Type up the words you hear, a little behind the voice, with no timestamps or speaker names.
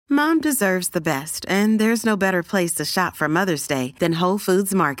Mom deserves the best, and there's no better place to shop for Mother's Day than Whole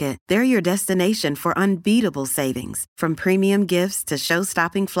Foods Market. They're your destination for unbeatable savings, from premium gifts to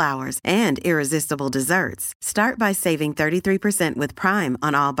show-stopping flowers and irresistible desserts. Start by saving 33% with Prime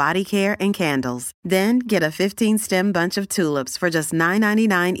on all body care and candles. Then get a 15-stem bunch of tulips for just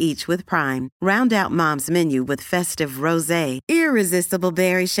 $9.99 each with Prime. Round out Mom's menu with festive rosé, irresistible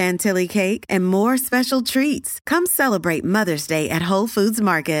berry chantilly cake, and more special treats. Come celebrate Mother's Day at Whole Foods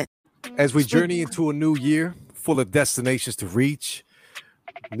Market. As we journey into a new year full of destinations to reach,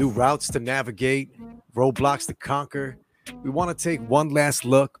 new routes to navigate, roadblocks to conquer, we want to take one last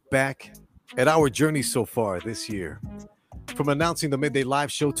look back at our journey so far this year. From announcing the Midday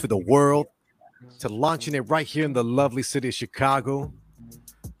Live Show to the world, to launching it right here in the lovely city of Chicago,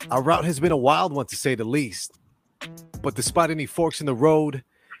 our route has been a wild one, to say the least. But despite any forks in the road,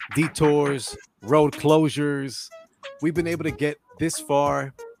 detours, road closures, we've been able to get this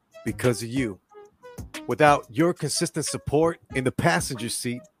far because of you. Without your consistent support in the passenger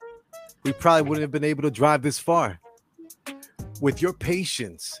seat, we probably wouldn't have been able to drive this far. With your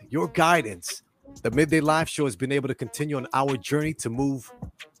patience, your guidance, the Midday Live Show has been able to continue on our journey to move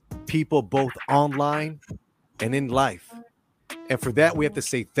people both online and in life. And for that, we have to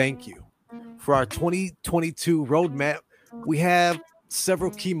say thank you. For our 2022 roadmap, we have several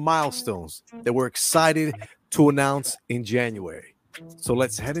key milestones that we're excited to announce in January. So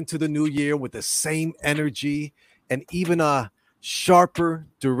let's head into the new year with the same energy and even a sharper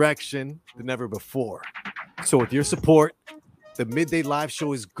direction than ever before. So with your support, the Midday Live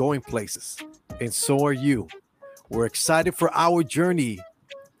Show is going places, and so are you. We're excited for our journey,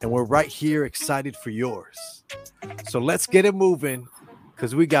 and we're right here excited for yours. So let's get it moving,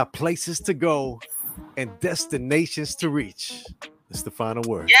 because we got places to go and destinations to reach. That's the final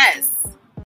word. Yes.